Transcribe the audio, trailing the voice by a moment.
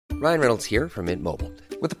Ryan Reynolds here from Mint Mobile.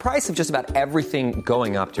 With the price of just about everything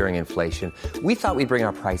going up during inflation, we thought we'd bring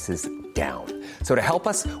our prices down. So to help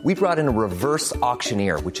us, we brought in a reverse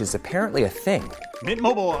auctioneer, which is apparently a thing. Mint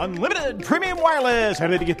Mobile Unlimited Premium Wireless. How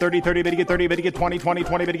to get 30, 30, bit to get 30, bit to get 20, 20,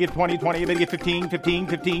 20, bit to get 20, 20, bit to get 15, 15,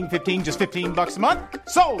 15, 15, just $15 a month?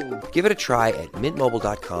 Sold! Give it a try at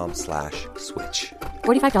mintmobile.com/switch.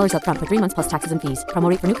 $45 up front for 3 months plus taxes and fees. Promo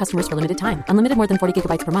rate for new customers for limited time. Unlimited more than 40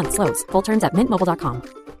 gigabytes per month. Slows full terms at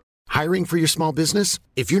mintmobile.com. Hiring for your small business?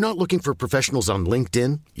 If you're not looking for professionals on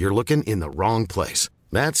LinkedIn, you're looking in the wrong place.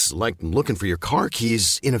 That's like looking for your car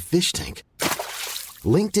keys in a fish tank.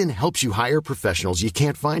 LinkedIn helps you hire professionals you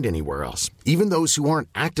can't find anywhere else, even those who aren't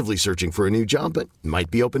actively searching for a new job but might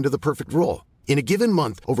be open to the perfect role. In a given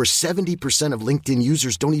month, over 70% of LinkedIn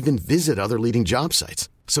users don't even visit other leading job sites.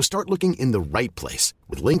 So start looking in the right place.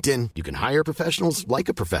 With LinkedIn, you can hire professionals like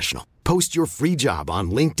a professional. Post your free job on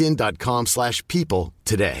linkedin.com/people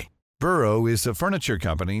today. Burrow is a furniture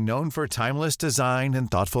company known for timeless design and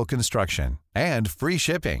thoughtful construction, and free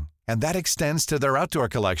shipping, and that extends to their outdoor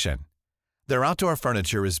collection. Their outdoor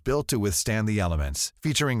furniture is built to withstand the elements,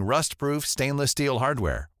 featuring rust-proof stainless steel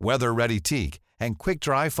hardware, weather-ready teak, and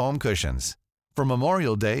quick-dry foam cushions. For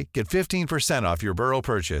Memorial Day, get 15% off your Burrow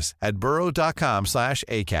purchase at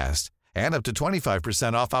burrow.com/acast, and up to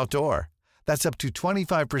 25% off outdoor. That's up to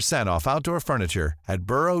 25% off outdoor furniture at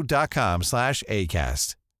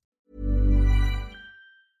burrow.com/acast.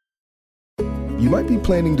 You might be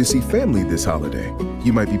planning to see family this holiday.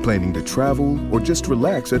 You might be planning to travel or just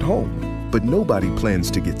relax at home. But nobody plans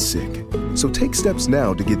to get sick. So take steps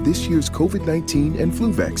now to get this year's COVID-19 and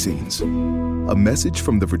flu vaccines. A message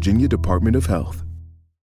from the Virginia Department of Health.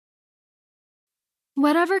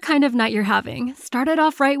 Whatever kind of night you're having, start it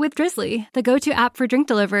off right with Drizzly, the go-to app for drink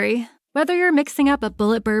delivery. Whether you're mixing up a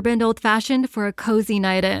Bullet Bourbon Old Fashioned for a cozy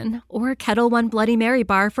night in, or Kettle One Bloody Mary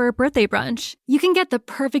bar for a birthday brunch, you can get the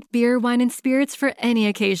perfect beer, wine, and spirits for any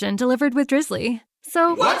occasion delivered with Drizzly.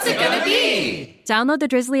 So, what's it gonna be? Download the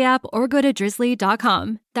Drizzly app or go to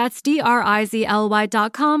drizzly.com. That's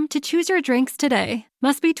DRIZLY.com to choose your drinks today.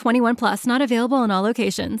 Must be 21 plus, not available in all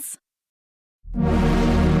locations.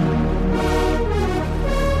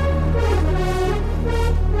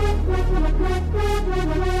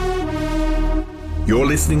 You're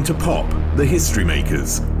listening to Pop, the History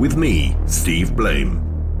Makers, with me, Steve Blame.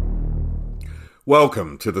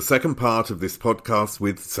 Welcome to the second part of this podcast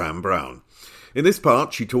with Sam Brown. In this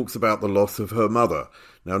part, she talks about the loss of her mother.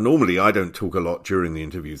 Now, normally I don't talk a lot during the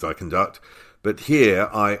interviews I conduct, but here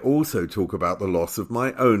I also talk about the loss of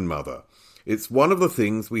my own mother. It's one of the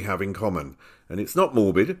things we have in common, and it's not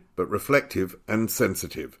morbid, but reflective and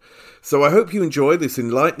sensitive. So I hope you enjoy this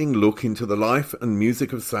enlightening look into the life and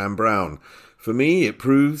music of Sam Brown. For me, it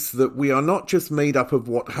proves that we are not just made up of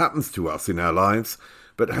what happens to us in our lives,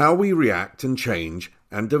 but how we react and change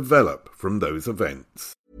and develop from those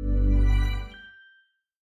events.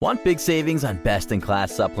 Want big savings on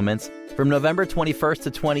best-in-class supplements? From November 21st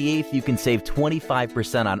to 28th, you can save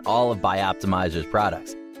 25% on all of Bioptimizer's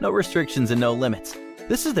products. No restrictions and no limits.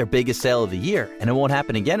 This is their biggest sale of the year, and it won't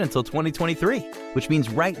happen again until 2023, which means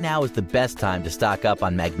right now is the best time to stock up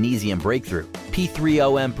on Magnesium Breakthrough,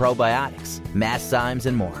 P3OM Probiotics, Masszymes,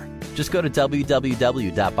 and more. Just go to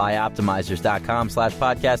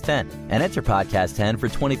www.bioptimizers.com/podcast10 and enter podcast 10 for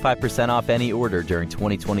 25% off any order during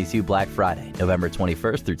 2022 Black Friday, November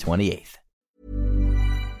 21st through 28th.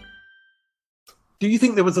 Do you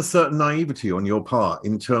think there was a certain naivety on your part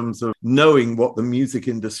in terms of knowing what the music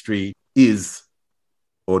industry is,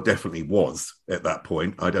 or definitely was at that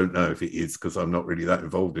point? I don't know if it is because I'm not really that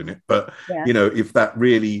involved in it, but you know, if that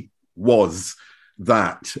really was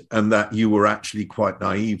that, and that you were actually quite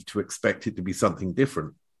naive to expect it to be something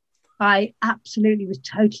different. I absolutely was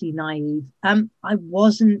totally naive. I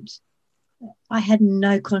had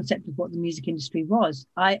no concept of what the music industry was.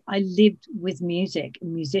 I lived with music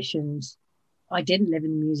and musicians. I didn't live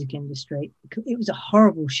in the music industry. It was a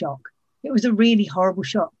horrible shock. It was a really horrible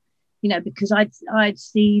shock, you know, because I'd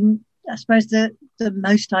seen, I suppose the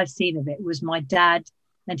most I'd seen of it was my dad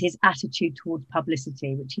and his attitude towards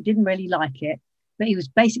publicity, which he didn't really like it. But he was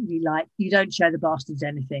basically like, you don't show the bastards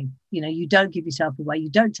anything. You know, you don't give yourself away.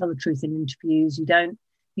 You don't tell the truth in interviews. You don't,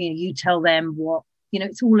 you know, you tell them what, you know,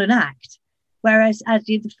 it's all an act. Whereas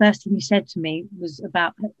the first thing he said to me was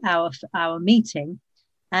about our meeting.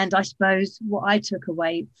 And I suppose what I took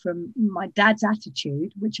away from my dad's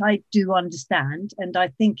attitude, which I do understand, and I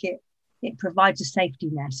think it provides a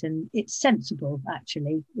safety net, and it's sensible,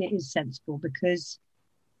 actually. It is sensible because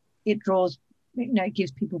it draws, you know, it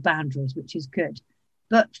gives people boundaries, which is good.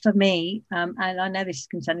 But for me, and I know this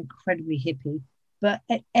can sound incredibly hippie, but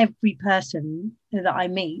every person that I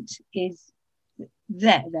meet is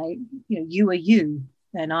there. They, you are you,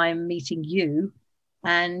 and I am meeting you,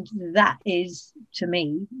 and that is to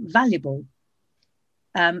me valuable.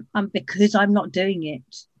 And because I'm not doing it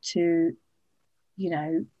to,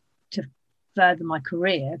 to further my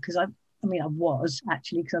career, because I was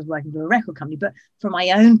actually, because I was working for a record company, but from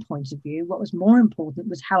my own point of view, what was more important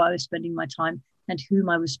was how I was spending my time and whom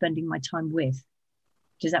I was spending my time with.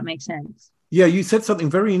 Does that make sense? Yeah, you said something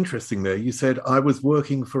very interesting there. You said, I was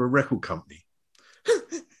working for a record company.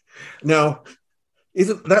 Now,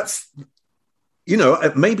 that's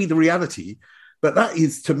maybe the reality, but that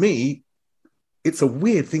is, to me, it's a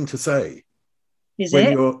weird thing to say. Is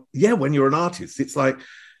it? When you're an artist, it's like,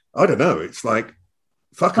 I don't know, it's like,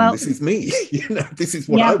 this is me. This is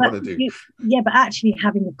what I want to do. But actually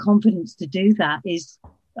having the confidence to do that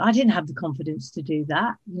I didn't have the confidence to do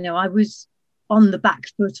that. I was on the back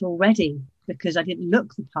foot already because I didn't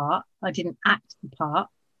look the part, I didn't act the part,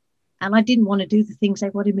 and I didn't want to do the things they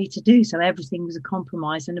wanted me to do. So everything was a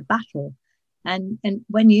compromise and a battle. And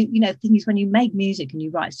when when you make music and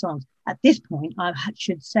you write songs, at this point, I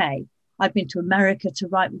should say, I've been to America to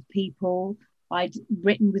write with people. I'd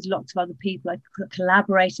written with lots of other people. I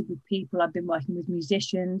collaborated with people. I've been working with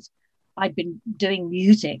musicians. I'd been doing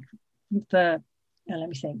music for, let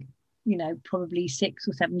me think, probably 6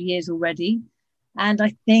 or 7 years already. And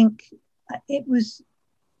I think it was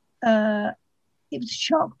a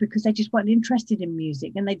shock because they just weren't interested in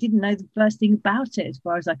music and they didn't know the first thing about it, as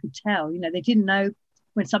far as I could tell. They didn't know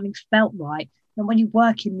when something felt right. And when you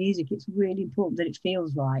work in music, it's really important that it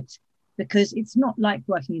feels right, because it's not like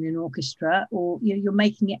working in an orchestra or you're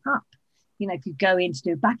making it up. If you go in to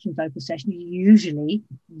do a backing vocal session, you usually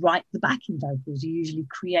write the backing vocals, you usually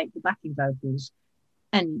create the backing vocals,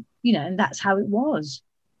 and and that's how it was.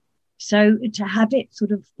 So to have it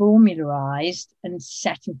sort of formularized and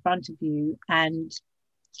set in front of you, and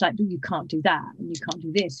it's like, you can't do that, and you can't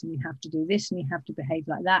do this, and you have to do this, and you have to behave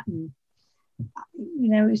like that. And,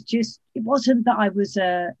 it wasn't that I was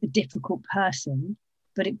a difficult person,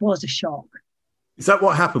 but it was a shock. Is that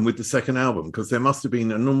what happened with the second album? Because there must have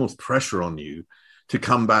been enormous pressure on you to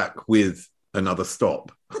come back with another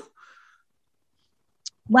stop.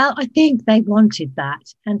 Well, I think they wanted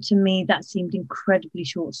that. And to me, that seemed incredibly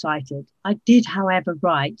short-sighted. I did, however,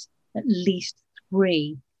 write at least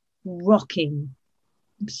 3 rocking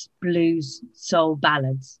blues soul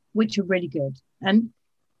ballads, which are really good. And,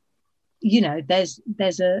 there's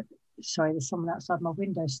someone outside my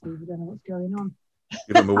window, Steve. I don't know what's going on.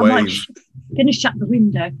 Give them a wave. I'm going to shut the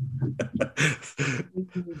window.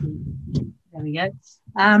 There we go.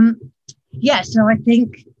 So I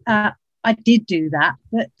think I did do that.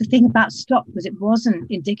 But the thing about Stop was it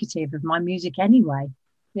wasn't indicative of my music anyway.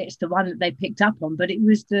 It's the one that they picked up on, but it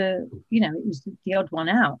was the odd one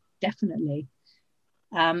out, definitely.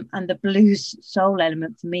 And the blues soul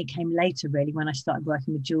element for me came later, really, when I started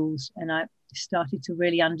working with Jules, and I started to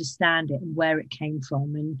really understand it and where it came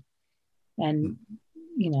from, and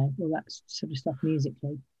all that sort of stuff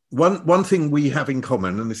musically. One thing we have in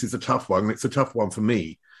common, and this is a tough one, it's a tough one for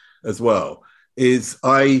me as well, is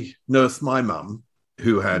I nursed my mum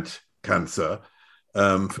who had cancer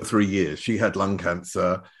for 3 years. She had lung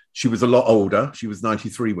cancer. She was a lot older. She was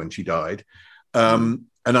 93 when she died.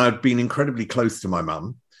 And I'd been incredibly close to my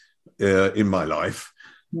mum in my life.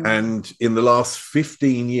 And in the last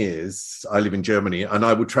 15 years, I live in Germany, and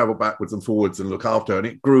I would travel backwards and forwards and look after her. And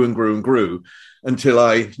it grew and grew and grew until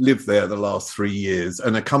I lived there the last 3 years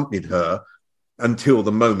and accompanied her until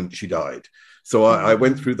the moment she died. So I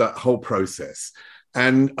went through that whole process.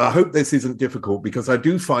 And I hope this isn't difficult, because I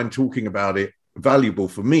do find talking about it valuable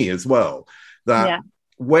for me as well. That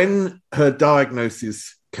when her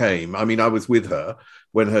diagnosis came, I mean, I was with her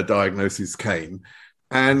when her diagnosis came,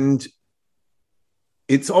 and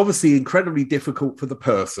it's obviously incredibly difficult for the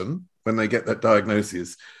person when they get that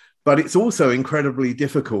diagnosis, but it's also incredibly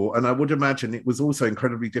difficult. And I would imagine it was also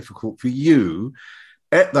incredibly difficult for you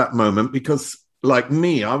at that moment, because like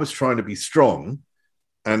me, I was trying to be strong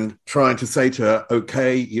and trying to say to her,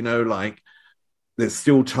 okay, there's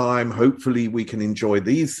still time. Hopefully we can enjoy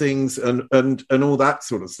these things and all that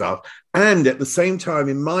sort of stuff. And at the same time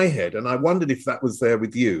in my head, and I wondered if that was there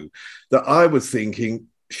with you, that I was thinking,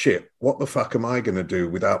 shit, what the fuck am I going to do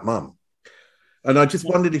without mum? And I just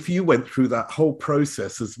wondered if you went through that whole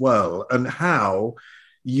process as well, and how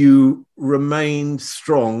you remained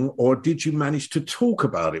strong, or did you manage to talk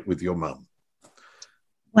about it with your mum?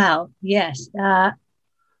 Well, yes.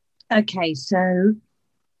 Okay, so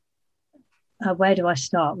where do I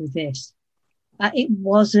start with this? It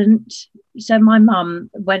wasn't... So my mum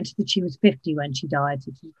she was 50 when she died,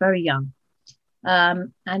 so she was very young.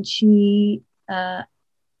 And she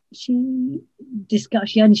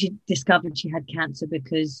only discovered she had cancer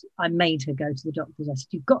because I made her go to the doctors. I said,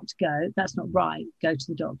 "You've got to go. That's not right. Go to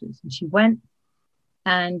the doctors." And she went,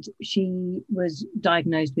 and she was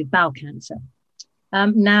diagnosed with bowel cancer.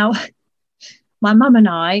 Now, my mum and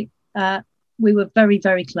I, we were very,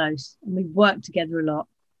 very close, and we worked together a lot,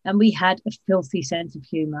 and we had a filthy sense of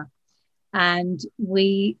humour. And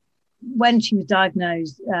when she was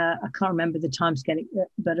diagnosed, I can't remember the time scale,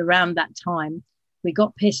 but around that time, we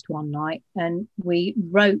got pissed one night and we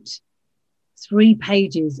wrote 3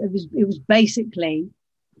 pages. It was basically,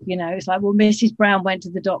 it's like, well, Mrs. Brown went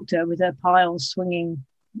to the doctor with her piles swinging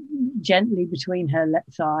gently between her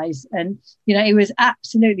left thighs. And, it was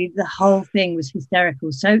absolutely, the whole thing was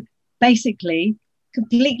hysterical. So basically,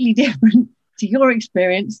 completely different to your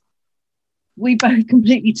experience. We both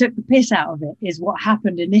completely took the piss out of it, is what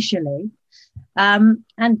happened initially. And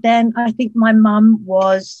then I think my mum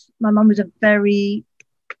was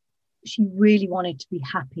she really wanted to be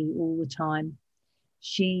happy all the time.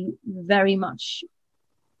 She very much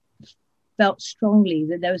felt strongly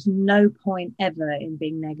that there was no point ever in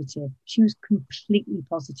being negative. She was completely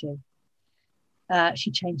positive.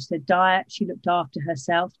 She changed her diet. She looked after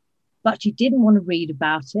herself, but she didn't want to read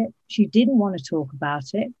about it. She didn't want to talk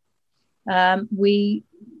about it.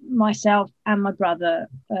 Myself and my brother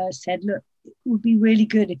said, look, it would be really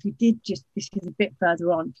good if you did this is a bit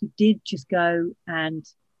further on, if you did just go and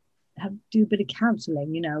do a bit of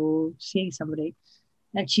counselling, or see somebody.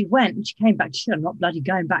 And she went and she came back. She said, "I'm not bloody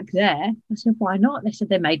going back there." I said, "Why not?" They said,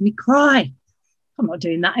 "They made me cry." I'm not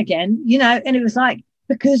doing that again, and it was like,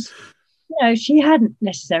 because, she hadn't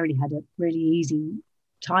necessarily had a really easy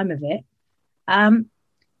time of it.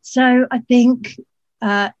 So I think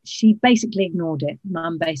she basically ignored it.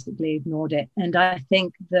 Mum basically ignored it. And I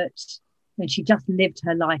think that when she just lived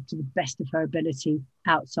her life to the best of her ability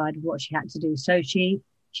outside of what she had to do. So she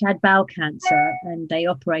had bowel cancer and they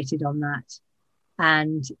operated on that.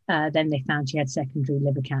 And then they found she had secondary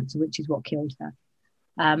liver cancer, which is what killed her.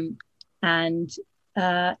 And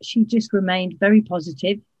she just remained very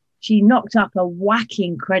positive. She knocked up a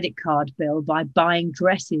whacking credit card bill by buying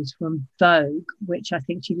dresses from Vogue, which I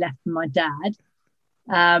think she left for my dad.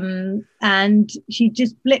 And she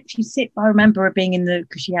just blipped. I remember her being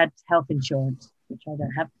because she had health insurance, which I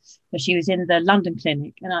don't have, but she was in the London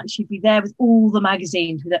clinic, and she'd be there with all the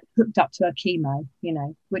magazines that hooked up to her chemo,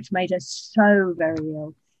 which made her so very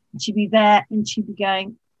ill. And she'd be there and she'd be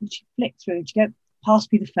going, and she'd flick through and she'd go, "Pass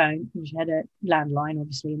me the phone." And she had a landline,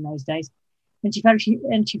 obviously, in those days. And she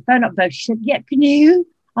phoned up Vogue. She said, "Yeah,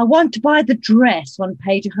 I want to buy the dress on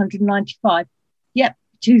page 195. Yep.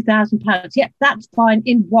 £2,000. Yep, that's fine,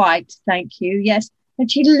 in white, thank you. Yes."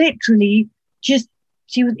 And she literally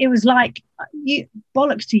it was like,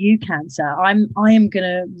 bollocks to you, cancer. I am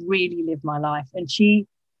gonna really live my life. And she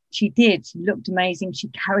did. She looked amazing. She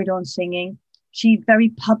carried on singing. She very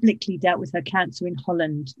publicly dealt with her cancer in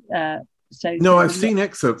Holland. I've seen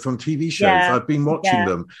excerpts on TV shows. Yeah, I've been watching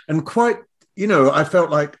them, and quite, I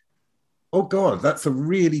felt like, oh God, that's a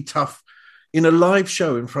really tough, in a live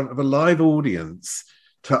show in front of a live audience,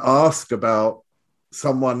 to ask about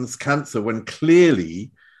someone's cancer when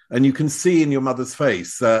clearly, and you can see in your mother's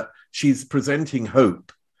face that she's presenting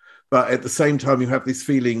hope, but at the same time you have this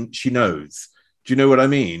feeling she knows. Do you know what I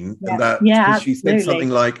mean? Yeah. And that she said something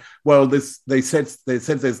like, well, they said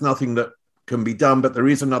there's nothing that can be done, but there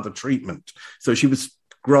is another treatment. So she was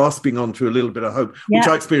grasping onto a little bit of hope, which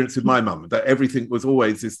I experienced with my mum, that everything was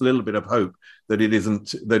always this little bit of hope that it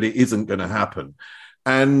isn't going to happen.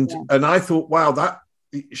 And I thought, wow, that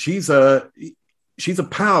she's a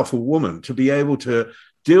powerful woman to be able to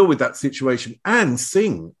deal with that situation and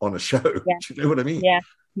sing on a show. Yeah. Do you know what I mean?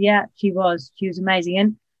 Yeah, she was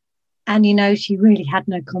amazing. And she really had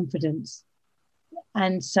no confidence.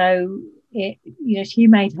 And so she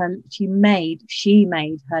made her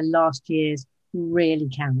last years really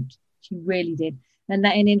count. She really did. And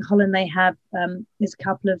in Holland they have there's a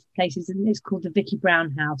couple of places, and it's called the Vicky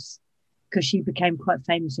Brown House, because she became quite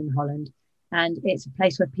famous in Holland. And it's a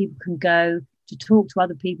place where people can go to talk to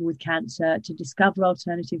other people with cancer, to discover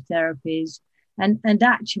alternative therapies. And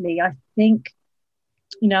actually, I think,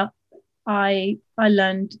 I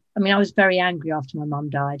learned, I was very angry after my mum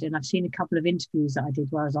died. And I've seen a couple of interviews that I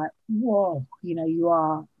did where I was like, whoa, you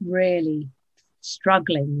are really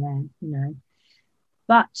struggling there,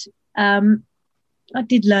 But I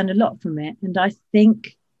did learn a lot from it. And I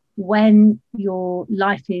think when your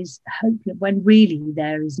life is hopeless, when really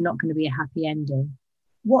there is not going to be a happy ending,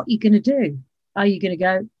 what are you going to do? Are you going to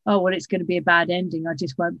go, oh, well, it's going to be a bad ending, I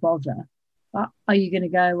just won't bother? Are you going to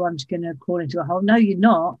go, well, I'm just going to crawl into a hole? No, you're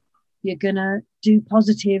not. You're going to do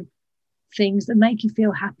positive things that make you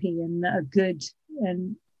feel happy and that are good.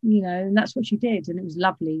 And, and that's what she did. And it was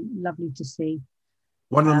lovely to see.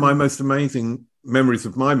 One of my most amazing memories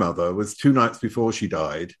of my mother was 2 nights before she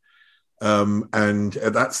died. And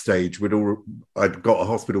at that stage, I'd got a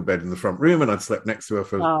hospital bed in the front room and I'd slept next to her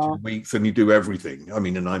for 2 weeks, and you do everything. I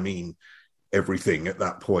mean everything at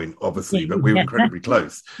that point, obviously, but we were incredibly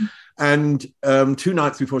close. And 2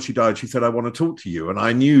 nights before she died, she said, "I want to talk to you." And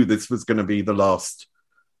I knew this was going to be the last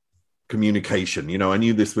communication. I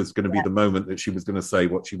knew this was going to be the moment that she was going to say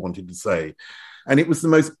what she wanted to say. And it was the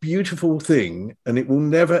most beautiful thing, and it will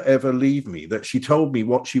never, ever leave me, that she told me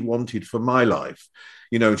what she wanted for my life.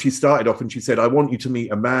 She started off and she said, "I want you to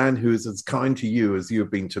meet a man who is as kind to you as you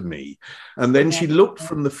have been to me." And then she looked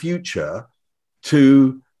from the future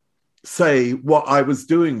to say what I was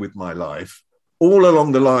doing with my life, all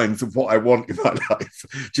along the lines of what I want in my life.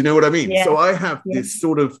 Do you know what I mean? Yeah. So I have this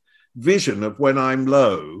sort of vision of when I'm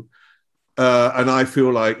low, and I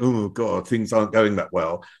feel like, oh God, things aren't going that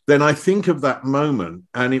well, then I think of that moment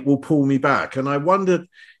and it will pull me back. And I wondered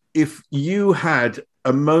if you had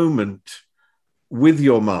a moment with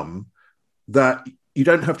your mum that you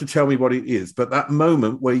don't have to tell me what it is, but that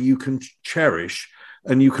moment where you can cherish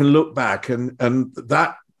and you can look back and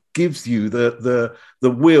that gives you the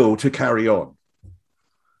will to carry on.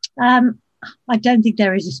 I don't think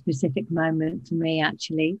there is a specific moment for me,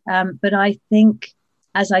 actually. But I think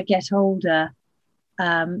as I get older,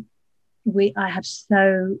 I have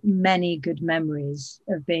so many good memories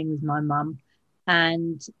of being with my mum.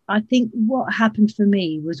 And I think what happened for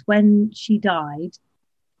me was when she died,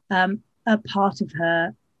 a part of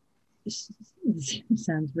her,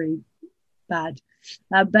 sounds really bad,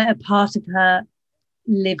 but a part of her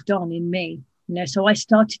lived on in me, so I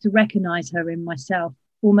started to recognize her in myself,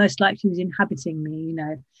 almost like she was inhabiting me,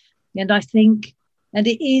 and I think, and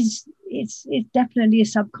it's definitely a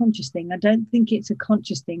subconscious thing. I don't think it's a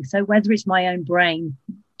conscious thing. So whether it's my own brain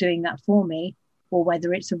doing that for me, or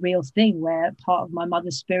whether it's a real thing where part of my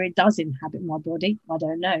mother's spirit does inhabit my body, I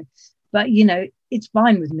don't know. But, it's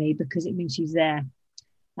fine with me because it means she's there.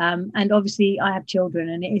 And obviously I have children,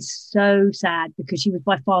 and it is so sad because she was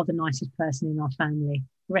by far the nicest person in our family.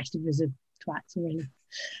 The rest of us are twats, really.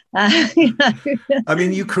 I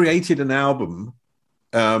mean, you created an album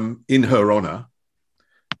in her honour.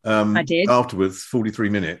 I did. Afterwards, 43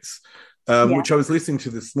 minutes, which I was listening to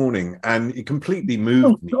this morning, and it completely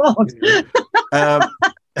moved me.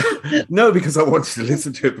 No, because I wanted to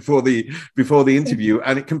listen to it before the interview,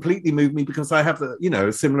 and it completely moved me because I have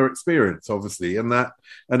a similar experience, obviously, and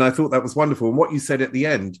I thought that was wonderful. And what you said at the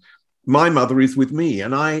end, my mother is with me,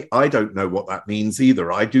 and I don't know what that means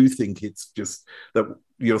either. I do think it's just that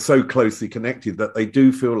you're so closely connected that they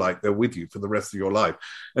do feel like they're with you for the rest of your life,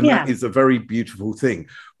 and that is a very beautiful thing.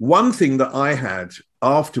 One thing that I had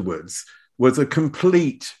afterwards was a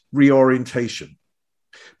complete reorientation.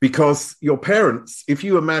 Because your parents, if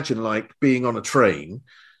you imagine like being on a train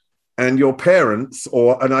and your parents,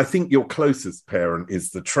 and I think your closest parent is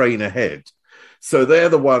the train ahead. So they're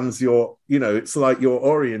the ones it's like you're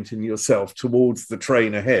orienting yourself towards the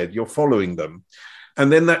train ahead. You're following them.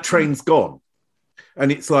 And then that train's gone.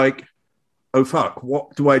 And it's like, oh, fuck,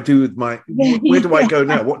 what do I do with where do I go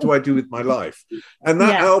now? What do I do with my life? And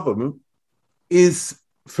that album is,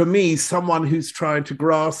 for me, someone who's trying to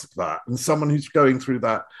grasp that, and someone who's going through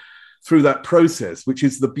that process, which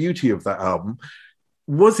is the beauty of that album.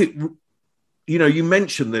 Was it, you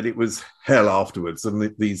mentioned that it was hell afterwards,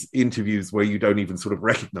 and these interviews where you don't even sort of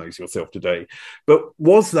recognize yourself today, but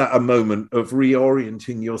was that a moment of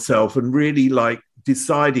reorienting yourself and really like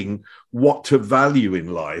deciding what to value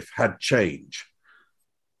in life had changed?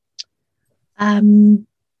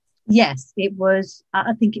 Yes, it was.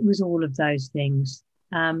 I think it was all of those things.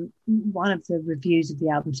 One of the reviews of the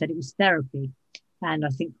album said it was therapy, and I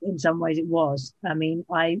think in some ways it was. I mean,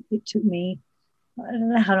 it took me, I don't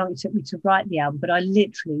know how long it took me to write the album, but I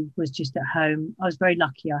literally was just at home. I was very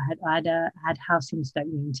lucky. I had a house in Stoke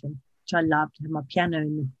Newington, which I loved. I had my piano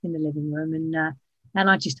in the living room, and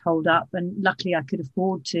I just holed up. And luckily, I could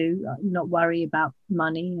afford to not worry about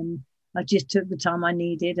money, and I just took the time I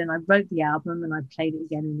needed, and I wrote the album, and I played it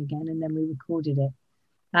again and again, and then we recorded it.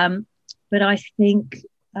 But I think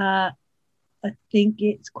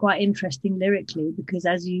it's quite interesting lyrically because,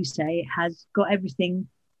 as you say, it has got everything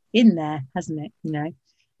in there, hasn't it?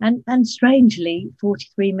 And strangely,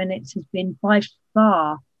 43 minutes has been by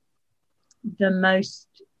far the most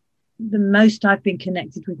I've been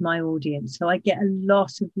connected with my audience. So I get a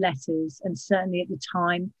lot of letters, and certainly at the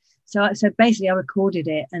time. So basically, I recorded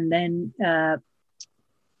it, and then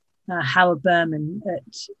Howard Berman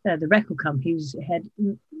at the record company, who's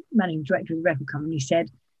managing director of the record company, said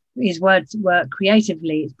his words were,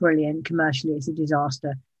 creatively it's brilliant, commercially it's a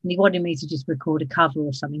disaster. And he wanted me to just record a cover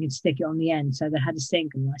or something and stick it on the end. So they had a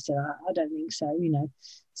single. And I said, I don't think so, you know.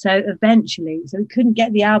 So eventually, so we couldn't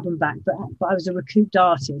get the album back, but I was a recouped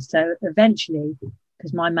artist. So eventually,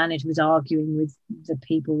 because my manager was arguing with the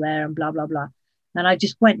people there and blah, blah, blah. And I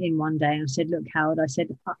just went in one day and said, look, Howard, I said,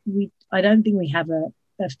 I don't think we have a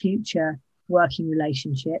future working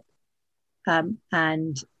relationship.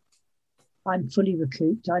 And I'm fully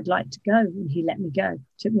recouped. I'd like to go. And he let me go. It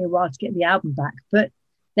took me a while to get the album back. But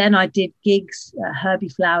then I did gigs. Herbie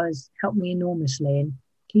Flowers helped me enormously. And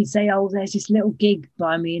he'd say, oh, there's this little gig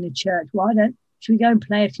by me in a church. Should we go and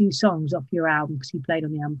play a few songs off your album? Because he played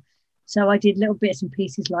on the album. So I did little bits and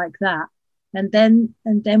pieces like that. And then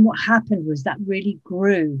what happened was that really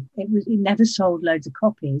grew. It never sold loads of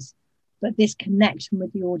copies, but this connection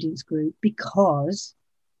with the audience grew because,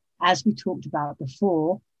 as we talked about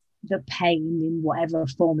before, the pain in whatever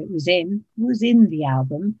form it was in the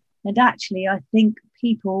album. And actually, I think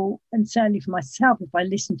people, and certainly for myself, if I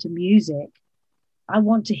listen to music, I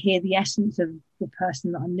want to hear the essence of the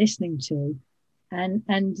person that I'm listening to. And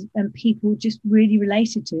people just really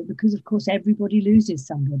related to it because, of course, everybody loses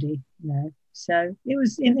somebody, you know. So it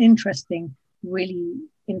was an really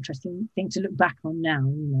interesting thing to look back on now,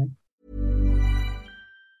 you know.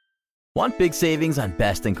 Want big savings on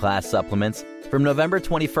best-in-class supplements? From November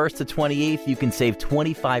 21st to 28th, you can save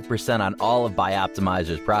 25% on all of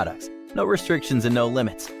Bioptimizer's products. No restrictions and no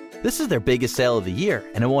limits. This is their biggest sale of the year,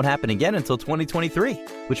 and it won't happen again until 2023,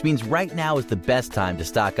 which means right now is the best time to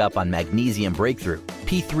stock up on Magnesium Breakthrough,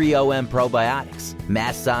 P3OM probiotics,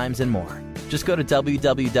 Masszymes, and more. Just go to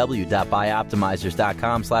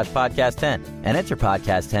www.bioptimizers.com/podcast10 and enter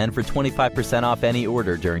podcast 10 for 25% off any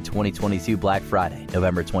order during 2022 Black Friday,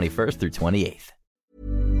 November 21st through 28th.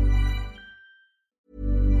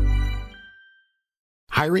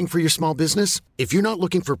 Hiring for your small business? If you're not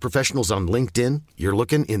looking for professionals on LinkedIn, you're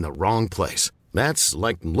looking in the wrong place. That's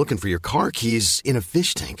like looking for your car keys in a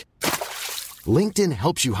fish tank. LinkedIn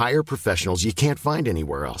helps you hire professionals you can't find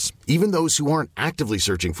anywhere else, even those who aren't actively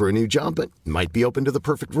searching for a new job but might be open to the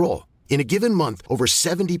perfect role. In a given month, over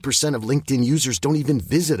 70% of LinkedIn users don't even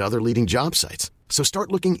visit other leading job sites. So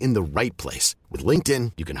start looking in the right place. With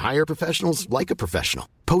LinkedIn, you can hire professionals like a professional.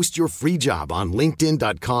 Post your free job on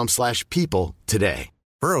linkedin.com/people today.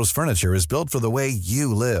 Burrow's furniture is built for the way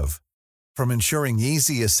you live. From ensuring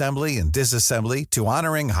easy assembly and disassembly to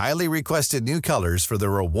honoring highly requested new colors for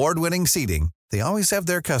their award-winning seating, they always have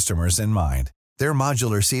their customers in mind. Their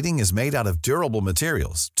modular seating is made out of durable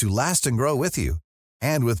materials to last and grow with you.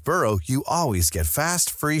 And with Burrow, you always get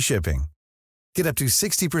fast, free shipping. Get up to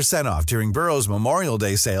 60% off during Burrow's Memorial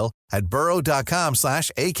Day sale at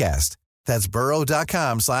burrow.com/ACAST. That's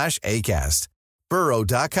burrow.com/ACAST.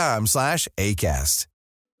 burrow.com/ACAST.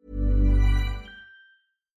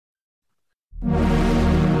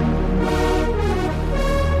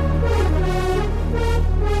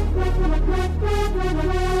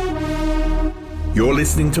 You're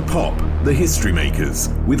listening to Pop, the History Makers,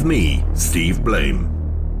 with me, Steve Blame.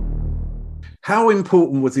 How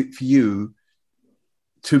important was it for you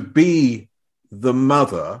to be the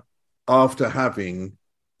mother after having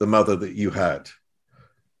the mother that you had?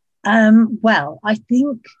 Well, I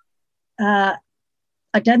think, I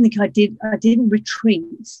don't think I did. I didn't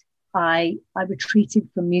retreat. I retreated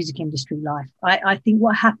from music industry life. I think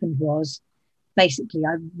what happened was, basically,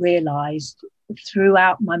 I realized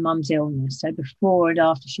throughout my mum's illness, so before and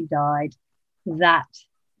after she died, that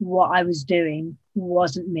what I was doing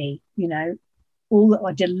wasn't me. You know,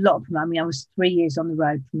 I did a lot of, I was 3 years on the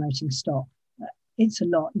road promoting Stop. It's a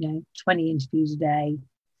lot, 20 interviews a day,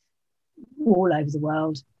 all over the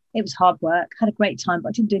world. It was hard work, had a great time, but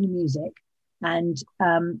I didn't do any music. And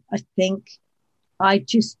I think I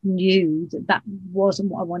just knew that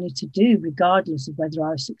wasn't what I wanted to do, regardless of whether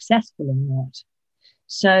I was successful or not.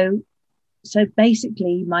 So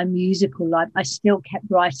basically my musical life, I still kept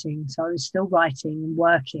writing. So I was still writing and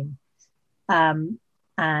working. And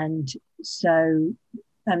of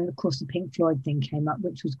course the Pink Floyd thing came up,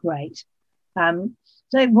 which was great. So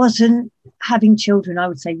it wasn't, having children, I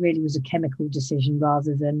would say, really was a chemical decision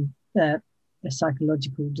rather than a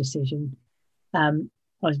psychological decision. I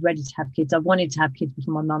was ready to have kids. I wanted to have kids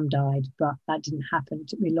before my mum died, but that didn't happen. It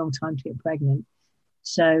took me a long time to get pregnant.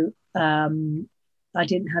 So I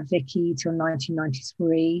didn't have Vicky till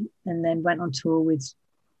 1993, and then went on tour with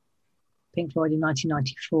Pink Floyd in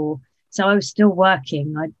 1994. So I was still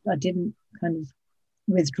working. I didn't kind of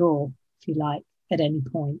withdraw, if you like, at any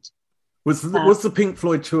point. Was the Pink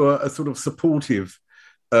Floyd tour a sort of supportive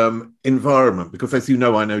environment? Because as you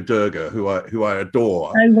know, I know Durga, who I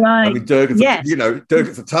adore. Oh, right. I mean, Durga's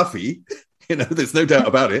a toughie. There's no doubt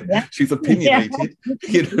about it. Yeah. She's opinionated,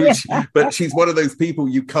 but she's one of those people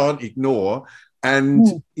you can't ignore.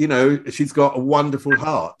 And, she's got a wonderful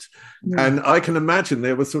heart. And I can imagine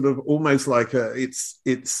there was sort of almost like it's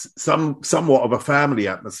somewhat of a family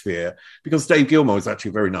atmosphere, because Dave Gilmour is actually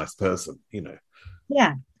a very nice person,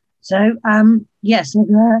 Yeah. So, so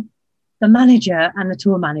the manager and the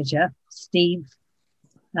tour manager, Steve,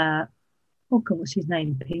 what's his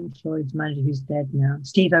name? Pink Floyd's manager, who's dead now,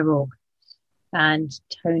 Steve O'Rourke, and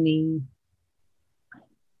Tony,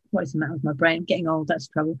 what is the matter with my brain? I'm getting old, that's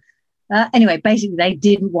trouble. Anyway, basically, they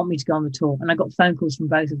didn't want me to go on the tour, and I got phone calls from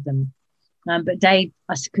both of them. But Dave,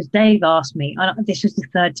 because Dave asked me, this was the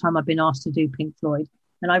third time I've been asked to do Pink Floyd,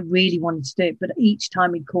 and I really wanted to do it. But each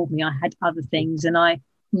time he called me, I had other things, and I'm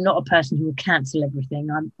not a person who will cancel everything.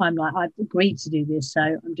 I'm like, I've agreed to do this, so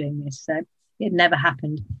I'm doing this. So it never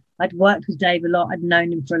happened. I'd worked with Dave a lot. I'd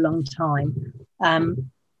known him for a long time.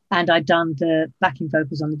 And I'd done the backing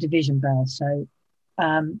vocals on the Division Bell. So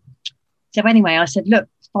anyway, I said, look,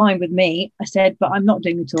 fine with me. I said, but I'm not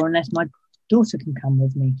doing the tour unless my daughter can come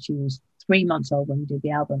with me. She was 3 months old when we did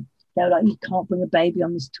the album. They were like, you can't bring a baby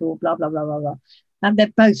on this tour, blah, blah, blah, blah, blah. And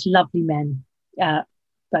they're both lovely men,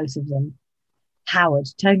 both of them.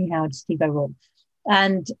 Tony Howard, Steve O'Rourke.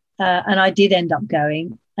 And I did end up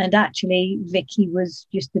going. And actually, Vicky was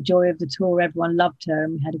just the joy of the tour. Everyone loved her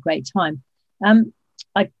and we had a great time.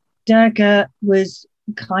 Durga was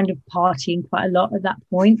kind of partying quite a lot at that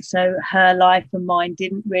point, so her life and mine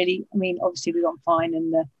didn't really, obviously we got fine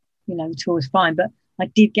and the tour was fine, but I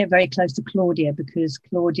did get very close to Claudia, because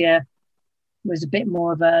Claudia was a bit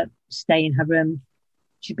more of a stay in her room.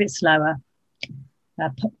 She's a bit slower,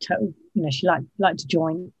 she liked to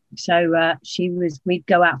join, so we'd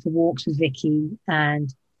go out for walks with Vicky,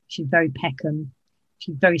 and she's very Peckham.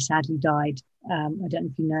 She very sadly died, I don't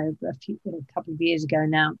know if you know, but a couple of years ago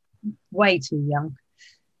now, way too young.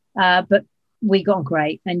 But we got on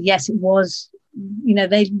great. And yes, it was,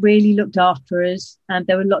 they really looked after us. And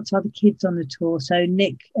there were lots of other kids on the tour. So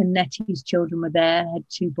Nick and Nettie's children were there, had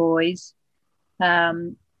 2 boys. Dave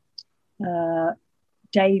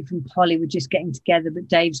and Polly were just getting together, but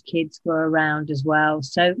Dave's kids were around as well.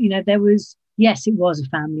 So, it was a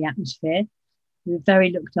family atmosphere. We were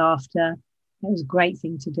very looked after. It was a great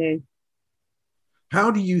thing to do.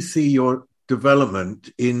 How do you see your development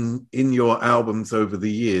in your albums over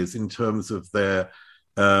the years in terms of their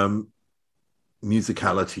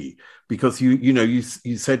musicality? Because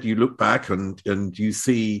you said you look back and you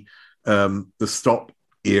see the Stop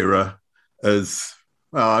era as,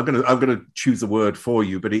 well, I'm gonna choose a word for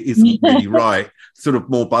you, but it isn't really right. Sort of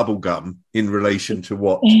more bubblegum in relation to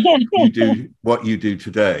what you do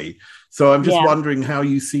today. So I'm just wondering how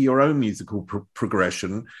you see your own musical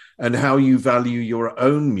progression and how you value your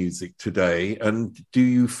own music today. And do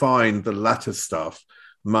you find the latter stuff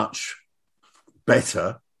much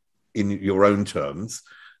better in your own terms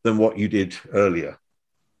than what you did earlier?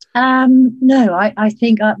 No, I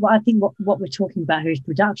think what we're talking about here is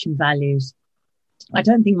production values. I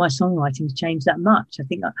don't think my songwriting's changed that much. I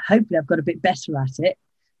think hopefully I've got a bit better at it.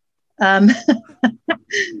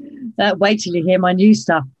 Wait till you hear my new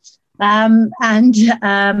stuff. But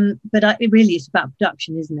it really is about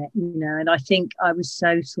production, isn't it? And I think I was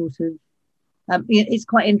so sort of, it's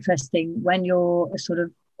quite interesting when you're a sort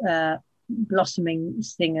of blossoming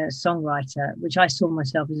singer-songwriter, which I saw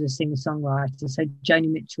myself as a singer-songwriter. So Joni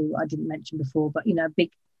Mitchell, I didn't mention before, but, a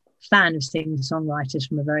big fan of singer-songwriters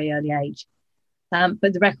from a very early age.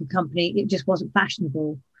 But the record company, it just wasn't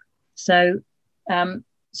fashionable. So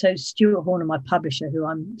Stuart Horner, my publisher, who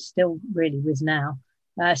I'm still really with now,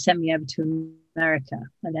 sent me over to America,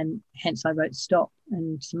 and then hence I wrote Stop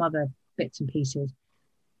and some other bits and pieces.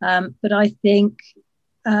 But I think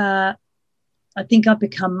I've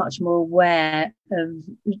become much more aware of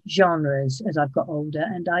genres as I've got older,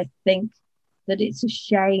 and I think that it's a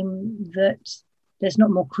shame that there's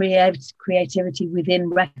not more creativity within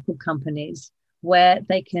record companies, where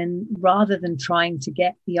they can, rather than trying to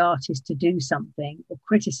get the artist to do something or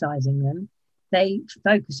criticizing them, they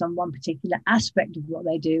focus on one particular aspect of what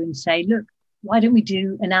they do and say, look, why don't we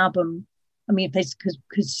do an album? Because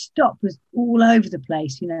Stop was all over the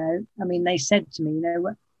place, they said to me,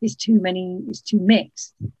 it's too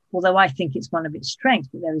mixed. Although I think it's one of its strengths,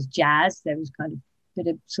 but there was jazz, there was kind of a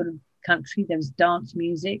bit of sort of country, there was dance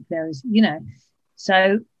music, there was,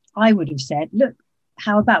 So I would have said, look,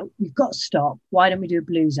 how about we've got Stop, why don't we do a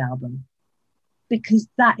blues album? Because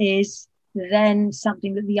that is then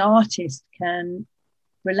something that the artist can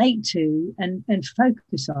relate to and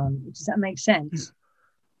focus on. Does that make sense?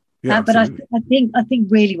 Yeah, but I think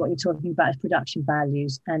really what you're talking about is production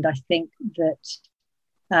values, and I think that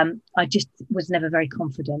I just was never very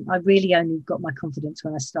confident. I really only got my confidence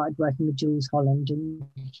when I started working with Jules Holland, and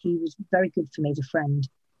he was very good for me as a friend,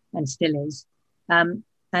 and still is, and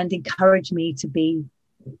encouraged me to be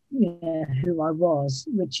who I was,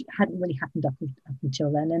 which hadn't really happened up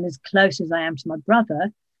until then. And as close as I am to my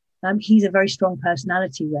brother, he's a very strong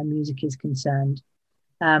personality where music is concerned.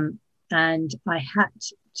 And I had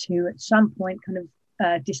to, at some point, kind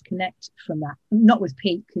of disconnect from that. Not with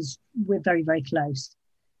Pete, because we're very, very close.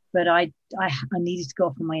 But I needed to go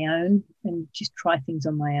off on my own and just try things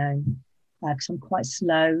on my own, because I'm quite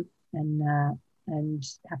slow and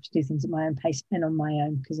have to do things at my own pace and on my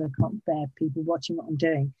own, because I can't bear people watching what I'm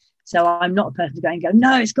doing. So I'm not a person to go and go,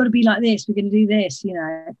 no, it's got to be like this. We're going to do this,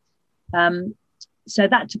 So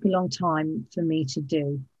that took a long time for me to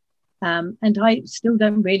do. And I still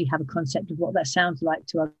don't really have a concept of what that sounds like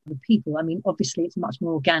to other people. I mean, obviously it's much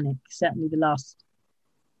more organic, certainly the last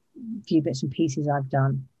few bits and pieces I've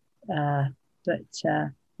done. But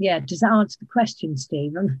does that answer the question,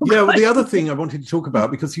 Steve? Yeah, well, the other thing I wanted to talk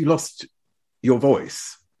about, because you lost your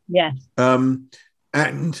voice. Yes.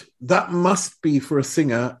 And that must be, for a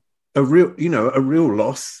singer, a real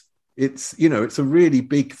loss. It's a really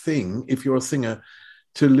big thing if you're a singer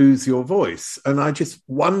to lose your voice. And I just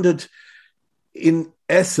wondered, in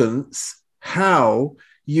essence, how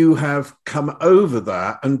you have come over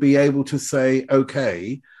that and be able to say,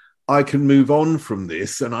 okay, I can move on from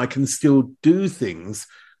this and I can still do things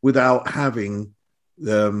without having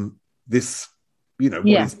this, what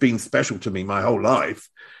has been special to me my whole life,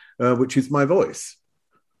 which is my voice.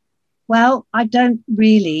 Well, I don't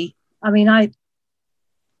really. I mean, if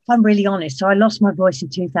I'm really honest, so I lost my voice in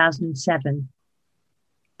 2007.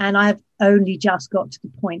 And I've only just got to the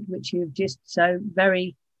point which you've just so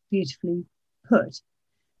very beautifully put.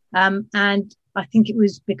 And I think it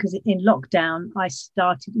was because in lockdown, I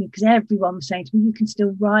started, because everyone was saying to me, you can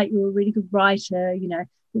still write, you're a really good writer,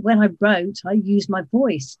 But when I wrote, I used my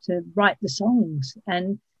voice to write the songs.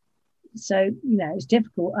 And so, it's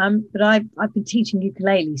difficult. But I've been teaching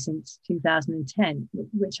ukulele since 2010,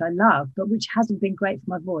 which I love, but which hasn't been great for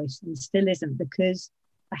my voice and still isn't, because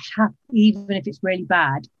I have, even if it's really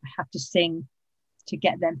bad, I have to sing to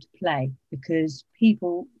get them to play, because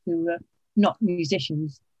people who are not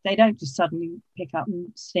musicians, they don't just suddenly pick up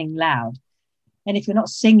and sing loud. And if you're not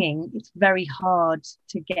singing, it's very hard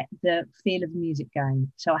to get the feel of the music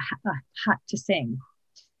going. So I had to sing,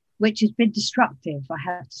 which has been destructive, I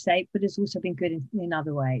have to say, but it's also been good in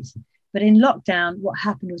other ways. But in lockdown, what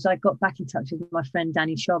happened was I got back in touch with my friend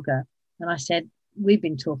Danny Shogger, and I said, we've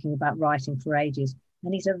been talking about writing for ages.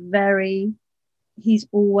 And he's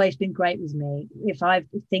always been great with me. If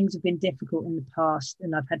things have been difficult in the past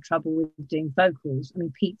and I've had trouble with doing vocals, I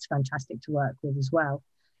mean, Pete's fantastic to work with as well.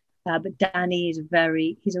 But Danny is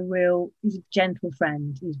he's a gentle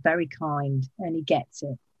friend. He's very kind and he gets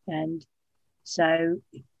it. And so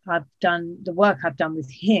I've done the work I've done with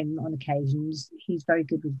him on occasions. He's very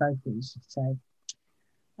good with vocals. So,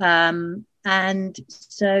 and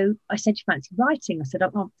so I said, you fancy writing? I said, I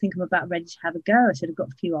think I'm about ready to have a go. I said, I've got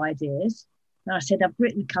a few ideas. And I said, I've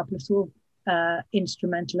written a couple of sort of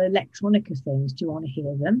instrumental electronica things. Do you want to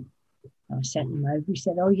hear them? And I sent them over. He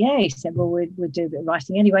said, oh, yeah. He said, well, we'll do a bit of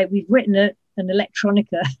writing. Anyway, we've written an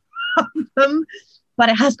electronica album, but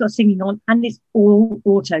it has got singing on and it's all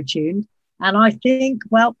auto-tuned. And I think,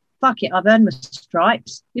 well, fuck it, I've earned my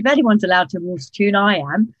stripes. If anyone's allowed to auto-tune, I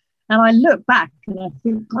am. And I look back and I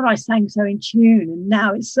think, God, I sang so in tune and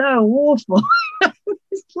now it's so awful.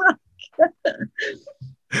 It's like...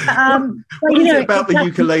 what is it about the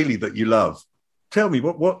ukulele that you love? Tell me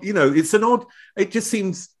what it's an odd, it just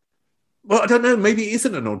seems, well, I don't know, maybe it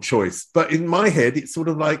isn't an odd choice, but in my head, it's sort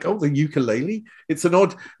of like, oh, the ukulele, it's an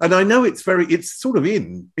odd, and I know it's sort of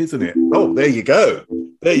in, isn't it? Oh, there you go.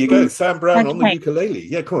 Sam Brown on the ukulele.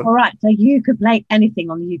 Yeah, come on. All right, so you could play anything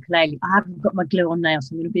on the ukulele. I haven't got my glue on now,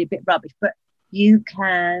 so I'm going to be a bit rubbish, but you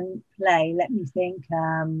can play, let me think,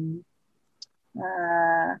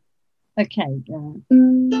 okay.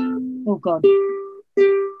 Oh, God.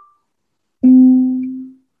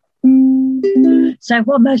 So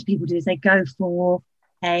what most people do is they go for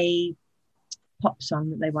a pop song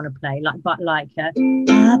that they want to play, like Baba Love,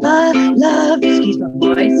 excuse my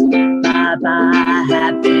voice, Baba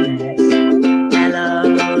Happiness,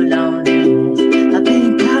 hello loneliness, I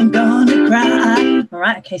think I'm gonna cry. All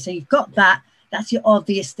right, okay, so you've got that. That's your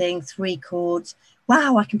obvious thing, 3 chords.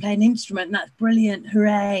 Wow, I can play an instrument. That's brilliant.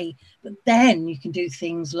 Hooray. But then you can do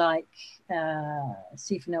things like,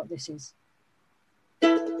 see if you know what this is.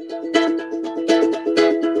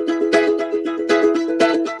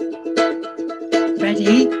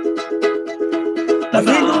 Steve. I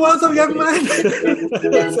think it was a young man.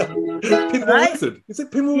 Pinball Right? Wizard. Is it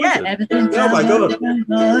Pinball Yeah, Wizard? ever since Oh my God.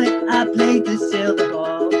 I played the silver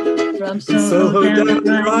ball from Soho Soho down down to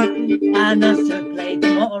to Brighton. And also played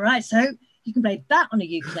them all. All right, so you can play that on a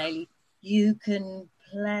ukulele. You can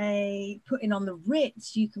play Putting on the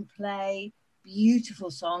Ritz. You can play beautiful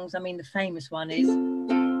songs. I mean, the famous one is...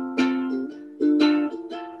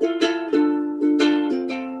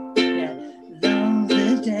 Though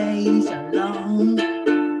the days are long,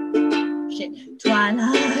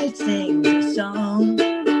 twilight sings a song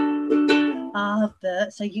of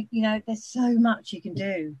the... So, you know, there's so much you can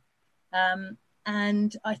do.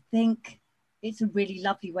 And I think it's a really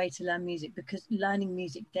lovely way to learn music, because learning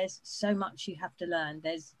music, there's so much you have to learn.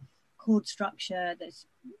 There's chord structure, there's,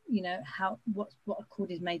 you know, what a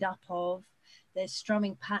chord is made up of. There's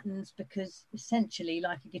strumming patterns, because essentially,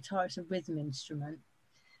 like a guitar, it's a rhythm instrument.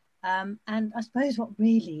 And I suppose what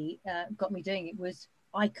really got me doing it was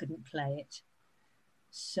I couldn't play it.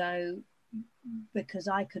 So because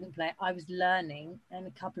I couldn't play it, I was learning, and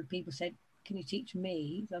a couple of people said, can you teach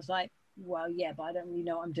me? So I was like, well, yeah, but I don't really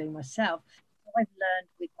know what I'm doing myself. So I've learned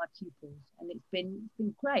with my pupils, and it's been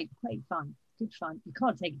great fun. Good fun. You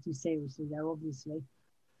can't take it too seriously, though, obviously.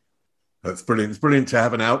 That's brilliant. It's brilliant to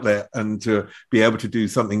have an outlet and to be able to do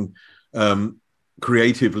something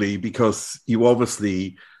creatively, because you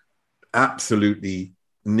obviously absolutely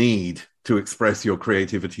need to express your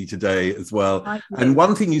creativity today as well. And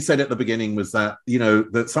one thing you said at the beginning was that, you know,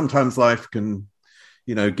 that sometimes life can,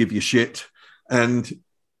 you know, give you shit. And,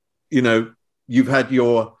 you know, you've had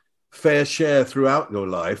your fair share throughout your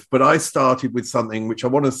life. But I started with something which I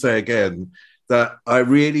want to say again, that I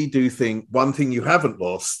really do think one thing you haven't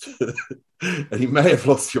lost, and you may have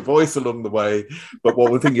lost your voice along the way, but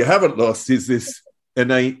one thing you haven't lost is this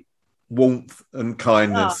innate warmth and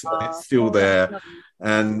kindness. And it's still there.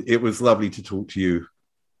 And it was lovely to talk to you.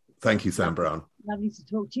 Thank you, Sam Brown. Lovely to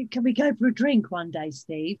talk to you. Can we go for a drink one day,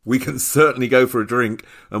 Steve? We can certainly go for a drink.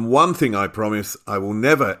 And one thing I promise, I will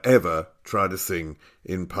never, ever try to sing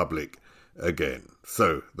in public again.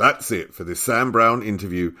 So that's it for this Sam Brown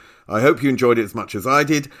interview. I hope you enjoyed it as much as I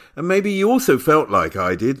did. And maybe you also felt like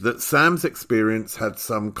I did, that Sam's experience had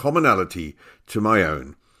some commonality to my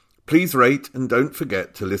own. Please rate and don't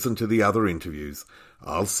forget to listen to the other interviews.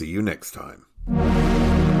 I'll see you next time.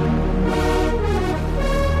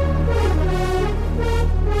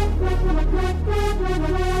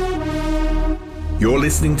 You're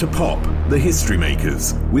listening to Pop, the History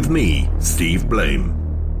Makers, with me, Steve Blame.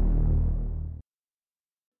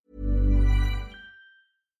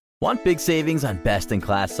 Want big savings on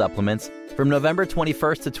best-in-class supplements? From November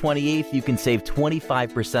 21st to 28th, you can save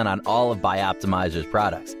 25% on all of Bioptimizer's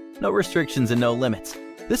products. No restrictions and no limits.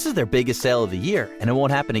 This is their biggest sale of the year, and it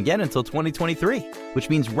won't happen again until 2023, which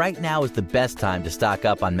means right now is the best time to stock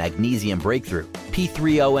up on Magnesium Breakthrough,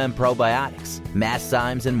 P3OM probiotics,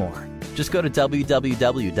 Masszymes, and more. Just go to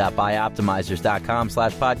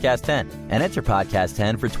www.bioptimizers.com/podcast10 and enter podcast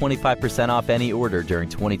 10 for 25% off any order during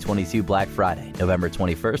 2022 Black Friday, November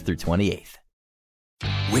 21st through 28th.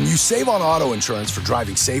 When you save on auto insurance for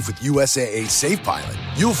driving safe with USAA Safe Pilot,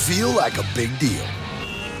 you'll feel like a big deal,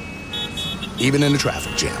 even in a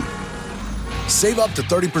traffic jam. Save up to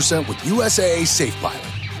 30% with USAA Safe Pilot.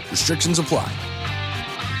 Restrictions apply.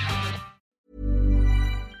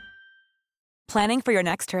 Planning for your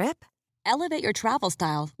next trip? Elevate your travel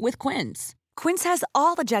style with Quince. Quince has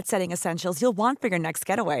all the jet-setting essentials you'll want for your next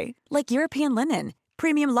getaway, like European linen,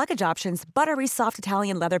 premium luggage options, buttery soft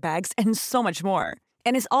Italian leather bags, and so much more.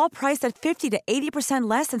 And is all priced at 50 to 80%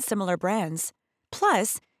 less than similar brands.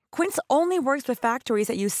 Plus, Quince only works with factories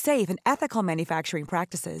that use safe and ethical manufacturing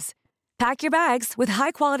practices. Pack your bags with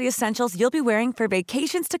high-quality essentials you'll be wearing for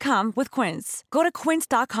vacations to come with Quince. Go to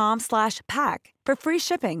quince.com/pack for free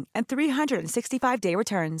shipping and 365-day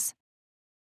returns.